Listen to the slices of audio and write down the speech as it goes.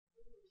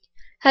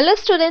Hello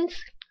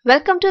students,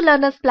 welcome to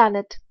Learner's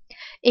Planet.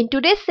 In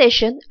today's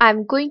session, I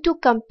am going to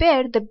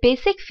compare the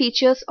basic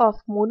features of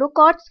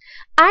monocots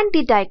and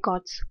the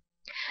dicots.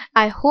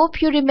 I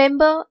hope you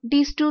remember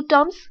these two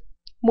terms,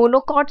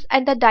 monocots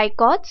and the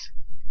dicots.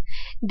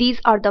 These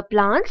are the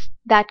plants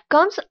that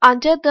comes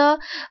under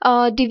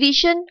the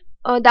division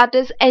that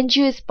is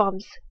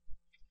angiosperms.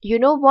 You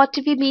know what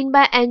we mean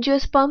by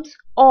angiosperms,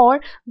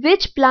 or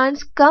which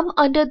plants come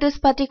under this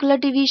particular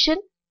division?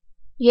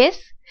 Yes,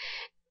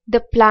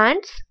 the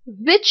plants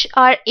which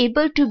are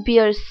able to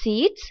bear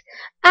seeds,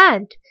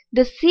 and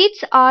the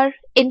seeds are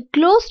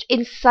enclosed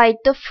inside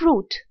the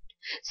fruit.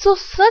 So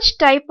such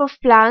type of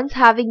plants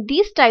having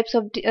these types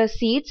of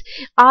seeds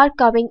are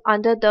coming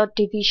under the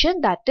division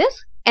that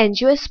is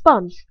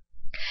angiosperms.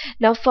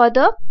 Now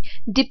further,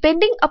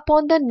 depending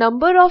upon the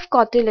number of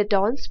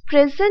cotyledons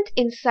present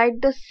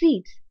inside the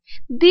seeds,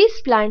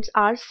 these plants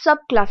are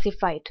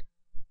subclassified,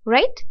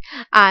 right?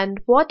 And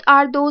what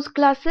are those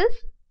classes?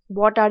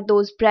 What are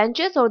those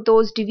branches or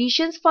those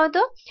divisions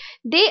further?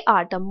 They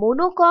are the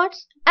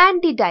monocots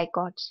and the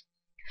dicots.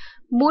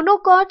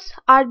 Monocots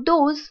are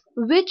those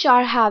which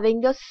are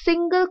having a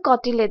single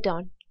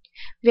cotyledon,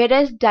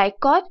 whereas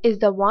dicot is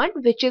the one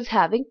which is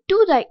having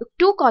two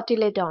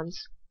cotyledons.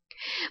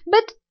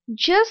 But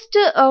just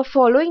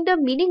following the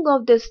meaning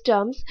of these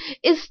terms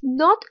is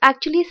not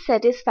actually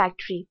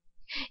satisfactory.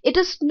 It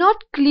is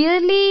not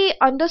clearly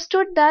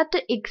understood that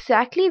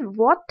exactly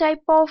what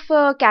type of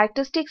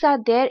characteristics are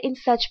there in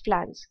such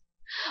plants.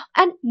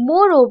 And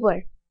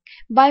moreover,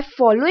 by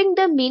following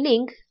the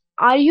meaning,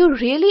 are you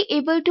really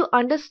able to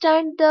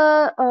understand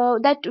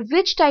that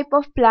which type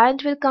of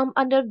plant will come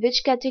under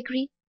which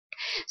category?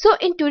 So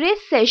in today's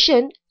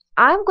session,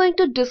 I am going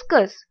to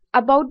discuss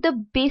about the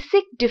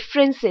basic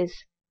differences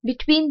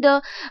between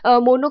the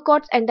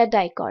monocots and the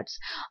dicots,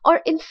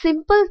 or in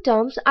simple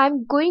terms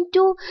I'm going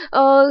to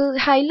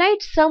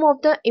highlight some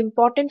of the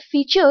important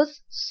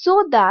features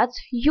so that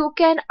you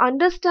can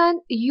understand,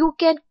 you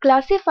can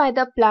classify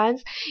the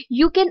plants,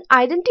 you can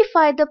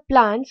identify the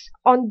plants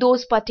on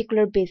those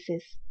particular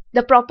basis,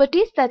 the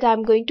properties that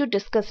I'm going to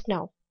discuss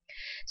now.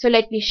 So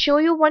let me show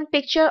you one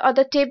picture of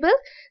the table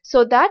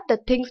so that the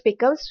things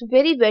becomes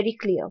very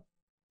clear.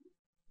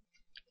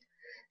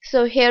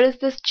 So here is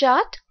this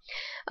chart.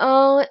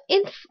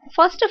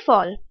 First of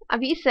all,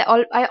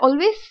 I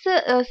always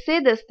say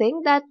this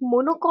thing that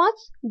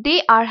monocots,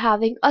 they are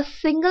having a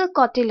single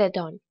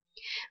cotyledon,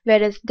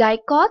 whereas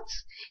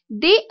dicots,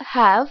 they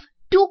have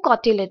two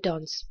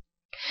cotyledons.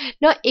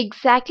 Now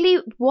exactly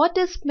what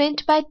is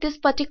meant by this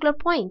particular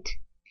point?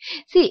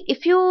 See,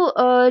 if you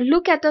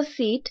look at a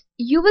seed,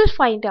 you will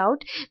find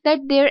out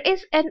that there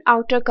is an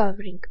outer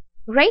covering,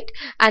 right?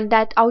 And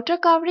that outer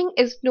covering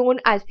is known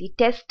as the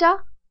testa,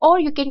 or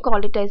you can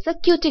call it as a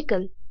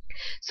cuticle.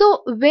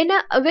 So when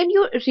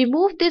you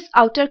remove this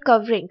outer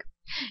covering,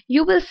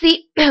 you will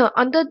see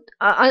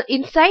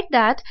inside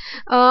that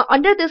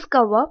under this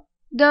cover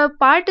the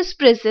part is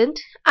present,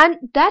 and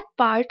that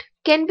part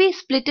can be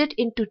splitted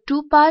into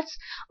two parts,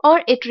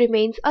 or it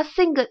remains a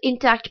single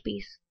intact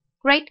piece,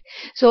 right?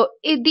 So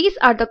these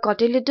are the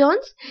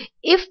cotyledons.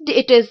 If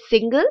it is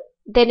single,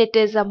 then it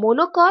is a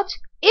monocot.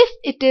 If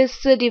it is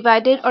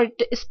divided or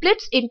it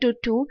splits into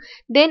two,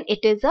 then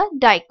it is a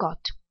dicot,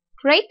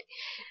 right?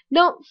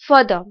 Now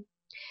further,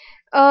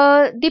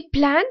 the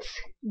plants,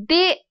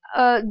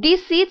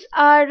 these seeds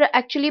are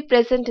actually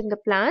present in the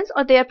plants,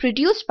 or they are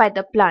produced by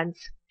the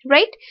plants,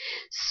 right?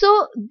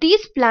 So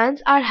these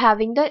plants are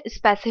having the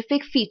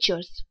specific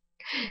features.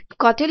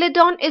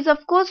 Cotyledon is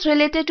of course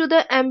related to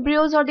the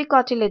embryos or the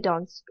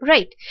cotyledons,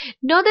 right?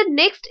 Now the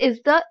next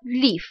is the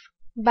leaf.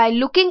 By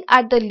looking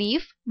at the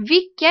leaf,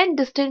 we can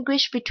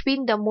distinguish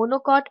between the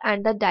monocot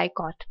and the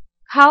dicot.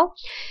 How?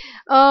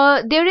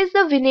 There is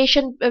the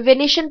venation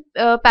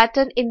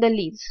pattern in the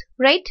leaves,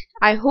 right?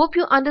 I hope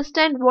you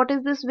understand what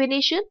is this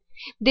venation.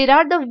 There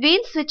are the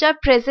veins which are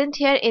present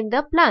here in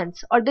the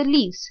plants or the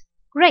leaves,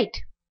 right?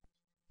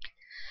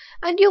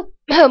 And you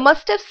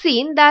must have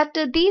seen that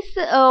these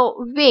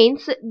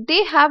veins,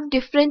 they have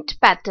different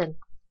pattern,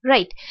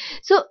 right?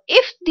 So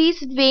if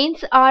these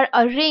veins are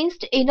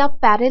arranged in a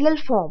parallel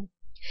form,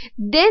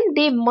 then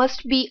they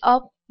must be a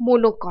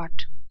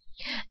monocot.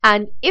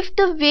 And if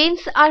the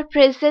veins are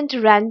present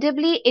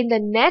randomly in the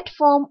net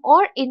form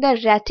or in the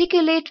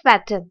reticulate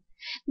pattern,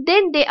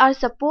 then they are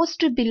supposed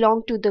to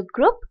belong to the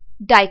group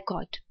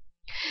dicot.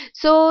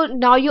 So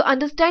now you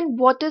understand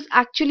what is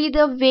actually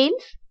the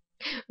veins.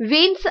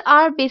 Veins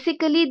are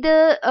basically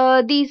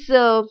these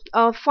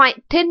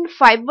thin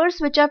fibers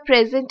which are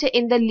present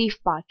in the leaf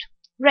part,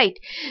 right?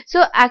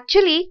 So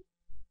actually,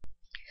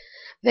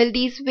 well,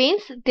 these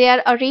veins, they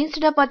are arranged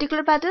in a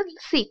particular pattern.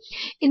 See,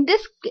 in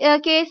this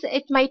case,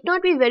 it might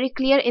not be very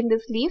clear in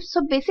this leaf.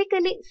 So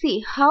basically,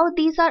 see how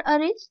these are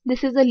arranged.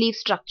 This is the leaf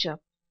structure,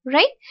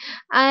 right?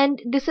 And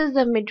this is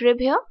the midrib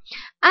here,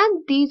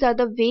 and these are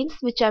the veins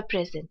which are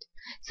present.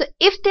 So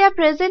if they are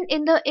present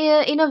in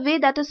a way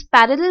that is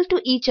parallel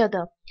to each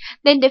other,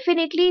 then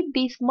definitely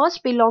these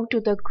must belong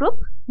to the group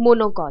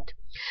monocot.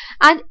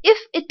 And if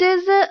it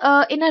is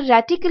in a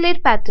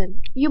reticulate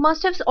pattern, you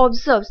must have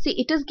observed, see,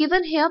 it is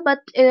given here, but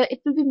it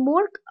will be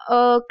more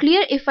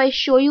clear if I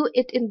show you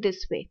it in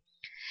this way.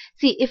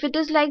 See, if it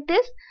is like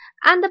this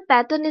and the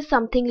pattern is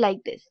something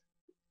like this.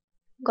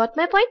 Got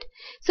my point?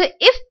 So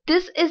if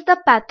this is the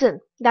pattern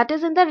that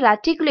is in the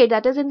reticulate,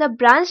 that is in the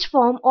branched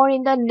form or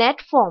in the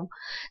net form,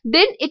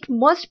 then it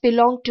must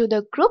belong to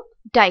the group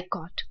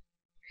dicot.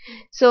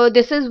 So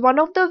this is one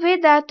of the way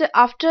that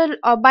after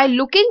by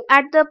looking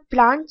at the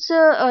plant's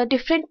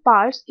different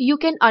parts, you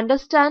can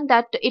understand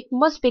that it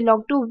must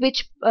belong to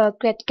which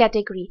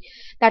category,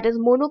 that is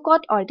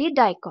monocot or the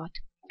dicot.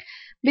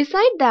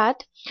 Beside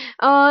that,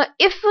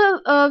 if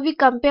we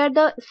compare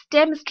the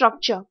stem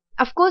structure,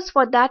 of course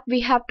for that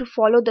we have to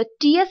follow the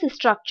TS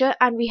structure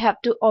and we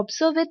have to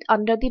observe it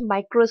under the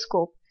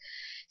microscope.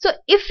 So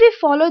if we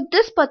follow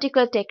this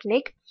particular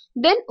technique,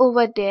 then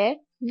over there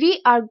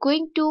we are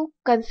going to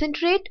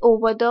concentrate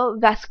over the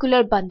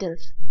vascular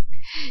bundles.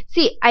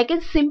 See, I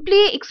can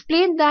simply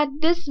explain that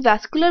this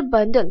vascular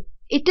bundle,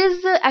 it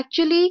is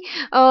actually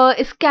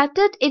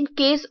scattered in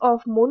case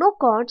of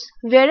monocots,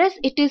 whereas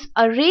it is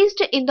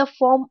arranged in the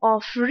form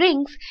of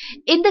rings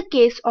in the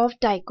case of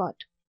dicot.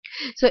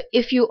 So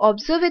if you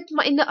observe it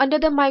under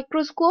the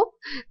microscope,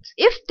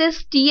 if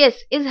this TS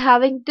is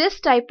having this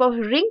type of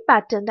ring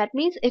pattern, that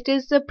means it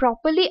is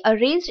properly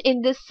arranged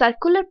in this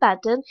circular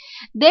pattern,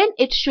 then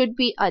it should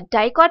be a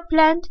dicot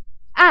plant.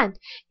 And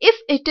if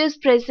it is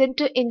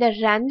present in the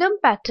random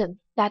pattern,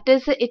 that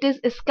is it is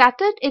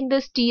scattered in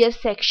this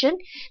TS section,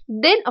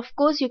 then of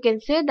course you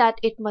can say that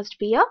it must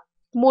be a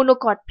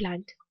monocot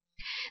plant.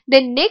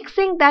 The next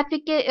thing that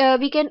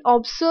we can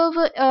observe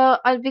with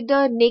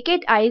the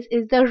naked eyes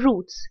is the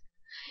roots.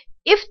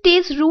 If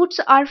these roots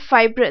are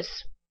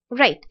fibrous,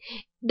 right,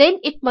 then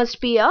it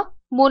must be a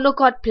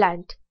monocot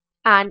plant.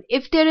 And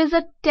if there is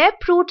a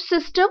taproot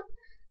system,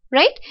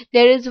 right,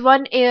 there is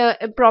one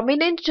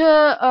prominent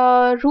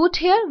root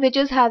here which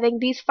is having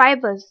these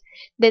fibers,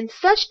 then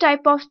such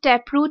type of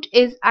taproot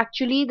is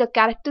actually the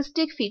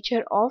characteristic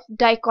feature of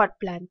dicot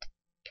plant.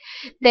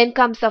 Then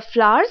comes the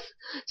flowers.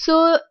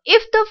 So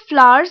if the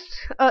flowers,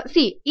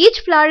 see,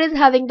 each flower is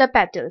having the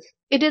petals,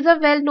 it is a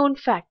well-known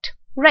fact,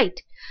 right?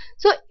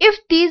 So if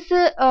these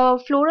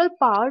floral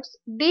parts,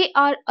 they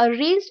are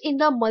arranged in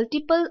the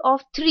multiple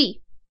of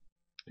 3,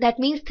 that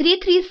means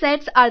 3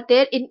 sets are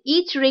there in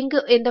each ring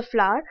in the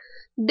flower,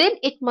 then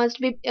it must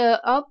be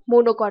a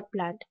monocot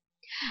plant.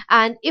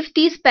 And if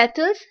these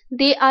petals,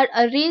 they are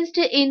arranged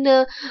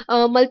in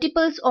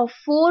multiples of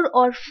 4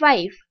 or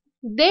 5,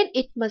 then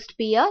it must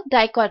be a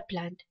dicot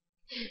plant.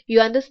 You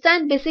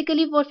understand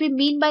basically what we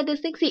mean by this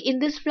thing? See, in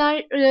this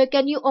flower,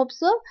 can you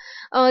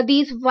observe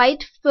these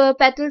white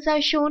petals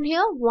are shown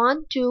here,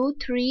 1, 2,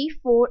 3,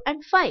 4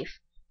 and 5.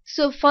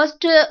 So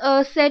first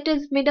set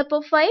is made up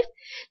of 5,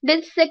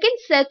 then second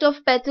set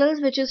of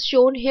petals which is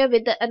shown here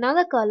with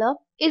another color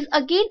is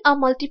again a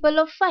multiple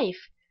of 5.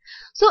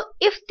 So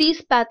if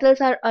these petals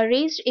are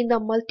arranged in the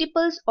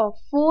multiples of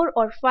 4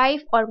 or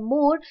 5 or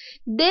more,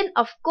 then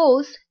of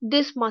course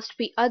this must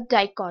be a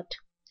dicot.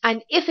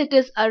 And if it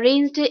is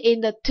arranged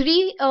in the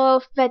 3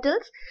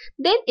 petals,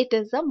 then it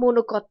is a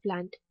monocot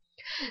plant.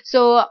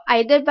 So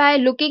either by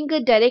looking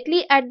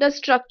directly at the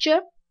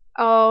structure,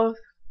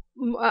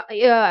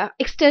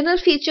 external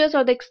features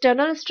or the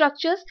external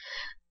structures,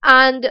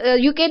 and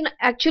you can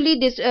actually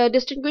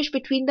distinguish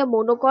between the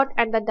monocot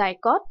and the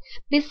dicot.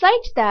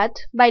 Besides that,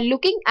 by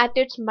looking at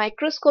its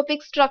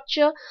microscopic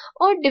structure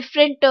or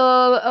different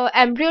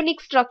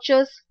embryonic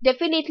structures,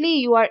 definitely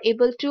you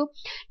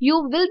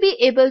will be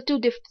able to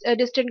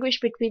distinguish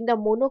between the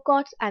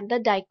monocots and the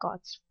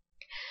dicots.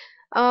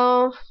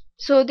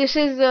 So this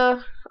is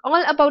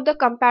all about the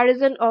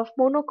comparison of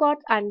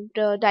monocots and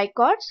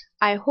dicots.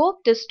 I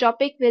hope this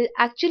topic will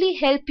actually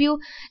help you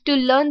to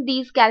learn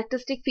these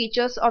characteristic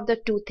features of the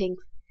two things.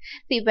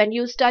 See, when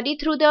you study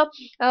through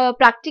the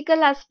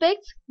practical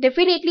aspects,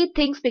 definitely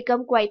things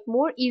become quite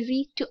more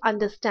easy to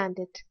understand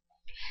it.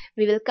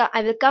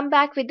 I will come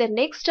back with the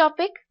next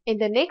topic in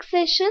the next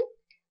session.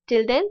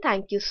 Till then,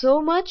 thank you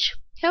so much.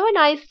 Have a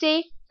nice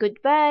day.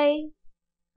 Goodbye.